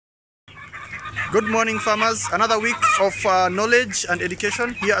Good morning, farmers. Another week of knowledge and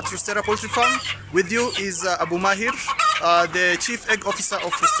education here at Rustera Poultry Farm. With you is Abu Mahir, the Chief Egg Officer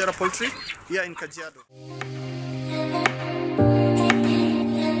of Rustera Poultry here in Kajiado.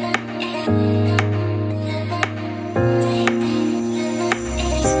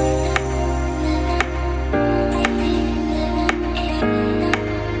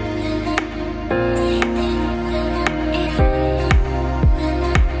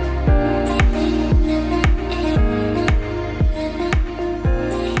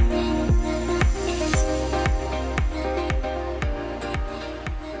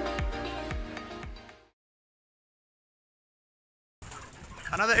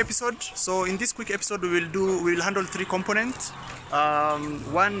 Another episode. So in this quick episode we will handle three components.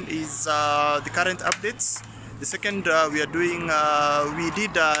 One is the current updates. The second we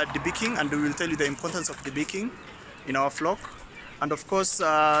did debeaking, and we will tell you the importance of debeaking in our flock. And of course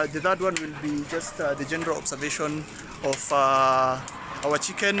the third one will be just the general observation of our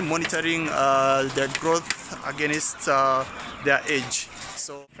chicken, monitoring their growth against their age.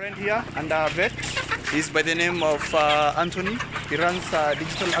 So friend here and our vet is by the name of Anthony. He runs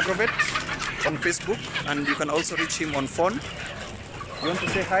Digital Agrovet on Facebook, and you can also reach him on phone. You want to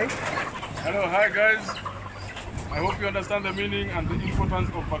say hi? Hello, hi guys. I hope you understand the meaning and the importance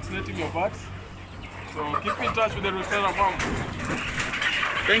of vaccinating your birds. So keep in touch with the Rustera Farm.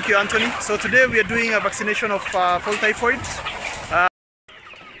 Thank you, Anthony. So today we are doing a vaccination of fall typhoid.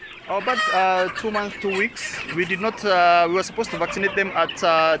 Our birds 2 months, 2 weeks. We did not. We were supposed to vaccinate them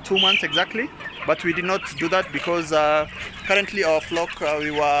at 2 months exactly, but we did not do that because currently our flock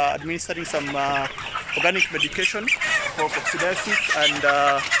we were administering some organic medication for coccidiosis, and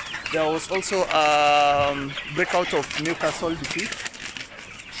there was also breakout of Newcastle disease.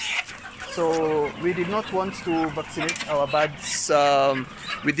 So we did not want to vaccinate our birds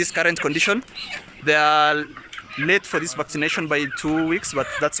with this current condition. They are late for this vaccination by 2 weeks, but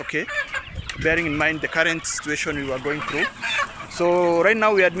that's okay, bearing in mind the current situation we were going through. So right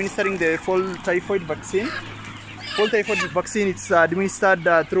now we are administering the fall typhoid vaccine. Fall typhoid vaccine, it's administered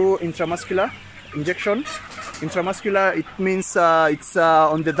through intramuscular injection. Intramuscular, it means it's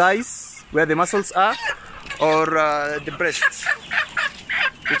on the thighs where the muscles are, or the breast,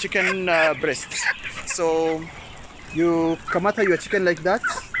 the chicken breast. So you come at your chicken like that.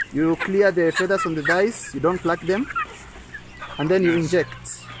 You clear the feathers on the thighs, you don't pluck them, and then you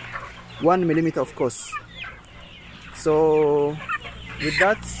inject 1 millimeter, of course. So with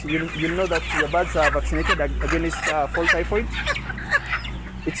that, you'll know that your birds are vaccinated against fall typhoid.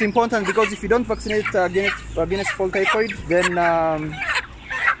 It's important because if you don't vaccinate against fall typhoid, then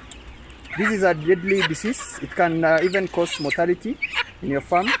this is a deadly disease. It can even cause mortality in your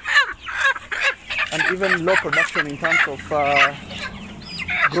farm, and even low production in terms of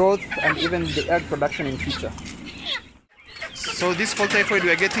growth and even the egg production in future. So this fall typhoid we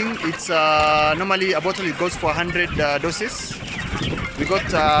are getting, it's normally a bottle, it goes for 100 doses. We got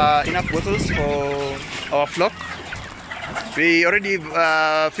enough bottles for our flock. We already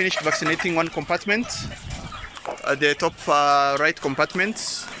finished vaccinating one compartment, the top right compartment.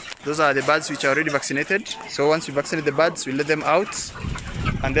 Those are the birds which are already vaccinated. So once we vaccinate the birds, we let them out,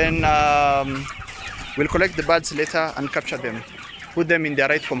 and then we'll collect the birds later and capture them, put them in the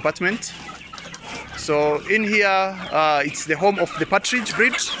right compartment. So in here, it's the home of the partridge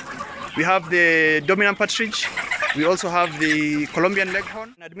breed. We have the dominant partridge. We also have the Colombian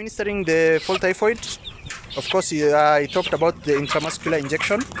leghorn. Administering the fall typhoid, of course, I talked about the intramuscular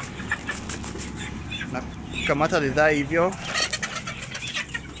injection. Kamata the thigh hivyo.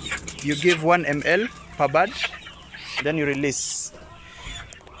 You give 1 ml per bird, then you release.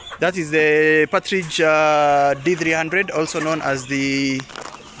 That is the partridge D300, also known as the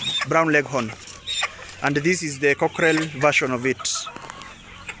brown leghorn, and this is the corkrel version of it.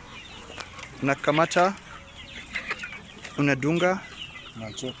 Unakamata, unadunga,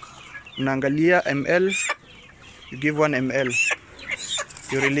 unaangalia ml, you give 1 ml,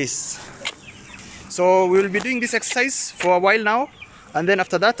 you release. So we will be doing this exercise for a while now, and then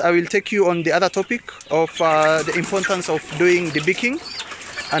after that I will take you on the other topic of the importance of doing debeaking.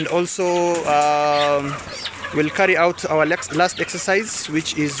 And also we'll carry out our last exercise,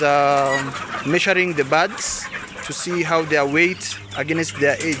 which is measuring the birds to see how their weight against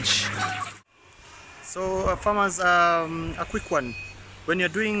their age. So farmers, a quick one. When you're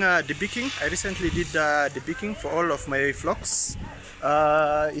doing debeaking, I recently did debeaking for all of my flocks.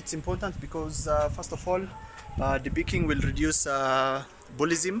 It's important because first of all, debeaking will reduce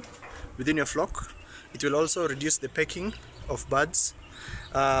bullism within your flock. It will also reduce the pecking of birds.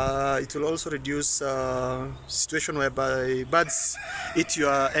 It will also reduce situation whereby birds eat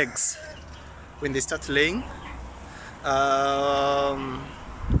your eggs. when they start laying,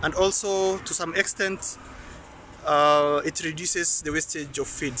 and also to some extent it reduces the wastage of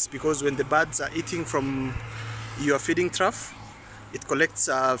feeds, because when the birds are eating from your feeding trough, it collects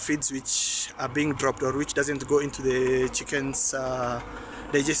feeds which are being dropped or which doesn't go into the chicken's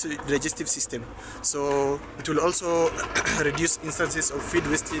digestive system. So it will also reduce instances of feed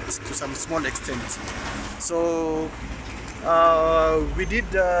wastage to some small extent. So we did,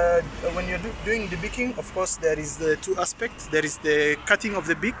 when you're doing debeaking, of course there is the two aspects. There is the cutting of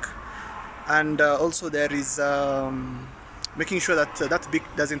the beak, and also there is making sure that that beak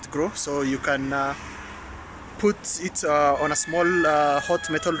doesn't grow. So you can put it on a small hot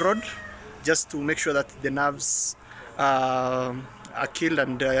metal rod, just to make sure that the nerves are killed,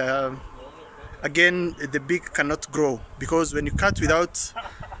 and again the beak cannot grow, because when you cut without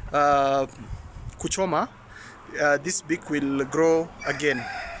kuchoma, this beak will grow again.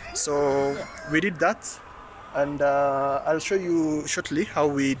 So we did that, and I'll show you shortly how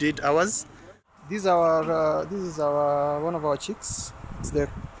we did ours. This is our one of our chicks. It's the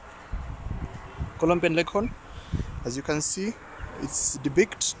Colombian Leghorn. As you can see, it's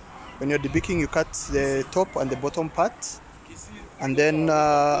debeaked. When you're debeaking, you cut the top and the bottom part, and then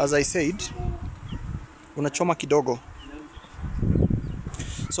as I said, unachoma kidogo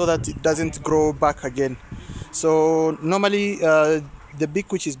so that it doesn't grow back again. So normally the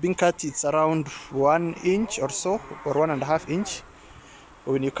beak which is being cut, it's around 1 inch or so, or 1.5 inch.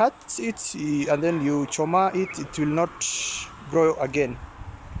 When you cut it and then you choma it, it will not grow again.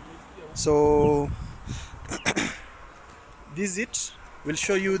 So this is it. We'll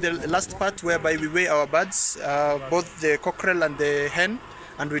show you the last part whereby we weigh our birds, both the cockerel and the hen,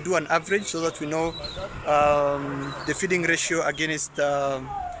 and we do an average so that we know the feeding ratio against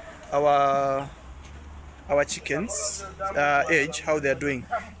our chickens age, how they're doing.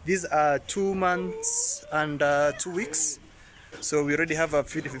 These are 2 months and 2 weeks, so we already have a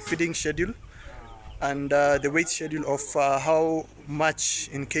feeding schedule and the weight schedule of how much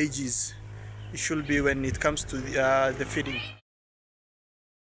in kgs it should be when it comes to the feeding.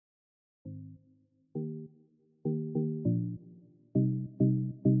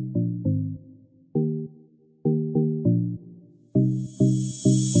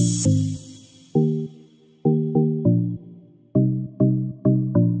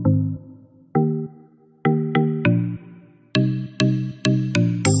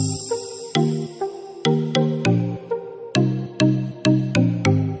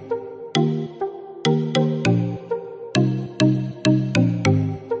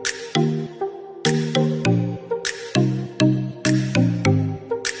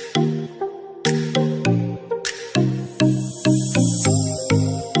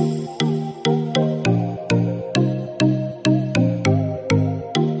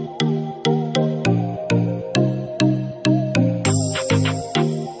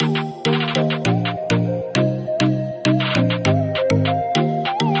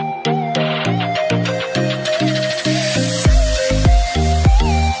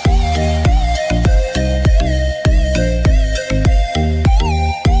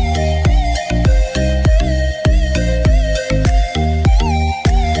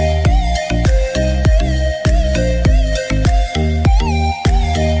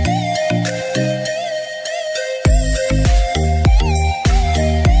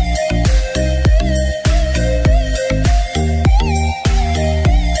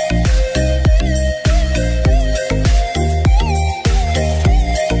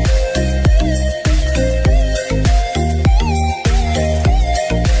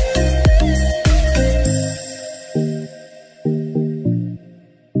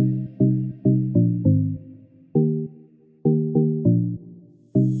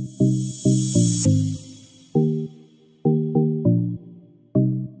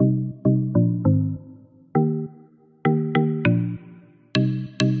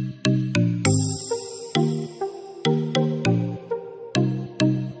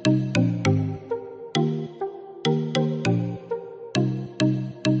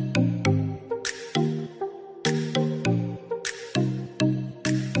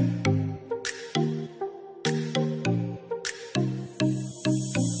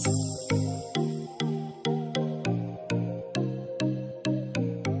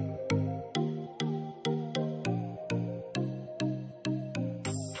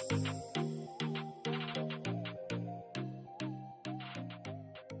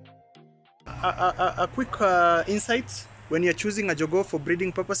 A quick insight: when you're choosing a Jogo for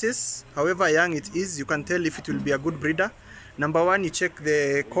breeding purposes, however young it is, you can tell if it will be a good breeder. Number one, you check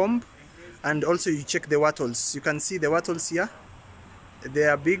the comb, and also you check the wattles. You can see the wattles here. they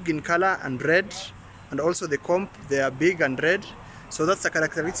are big in color and red, and also the comb, they are big and red. So that's the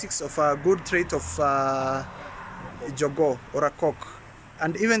characteristics of a good trait of jogo or a cock.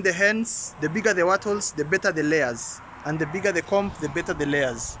 And even the hens, the bigger the wattles, the better the layers, and the bigger the comb, the better the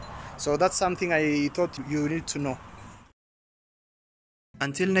layers. So that's something I thought you need to know.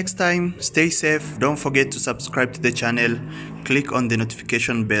 Until next time, stay safe. Don't forget to subscribe to the channel. Click on the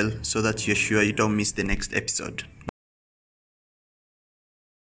notification bell so that you're sure you don't miss the next episode.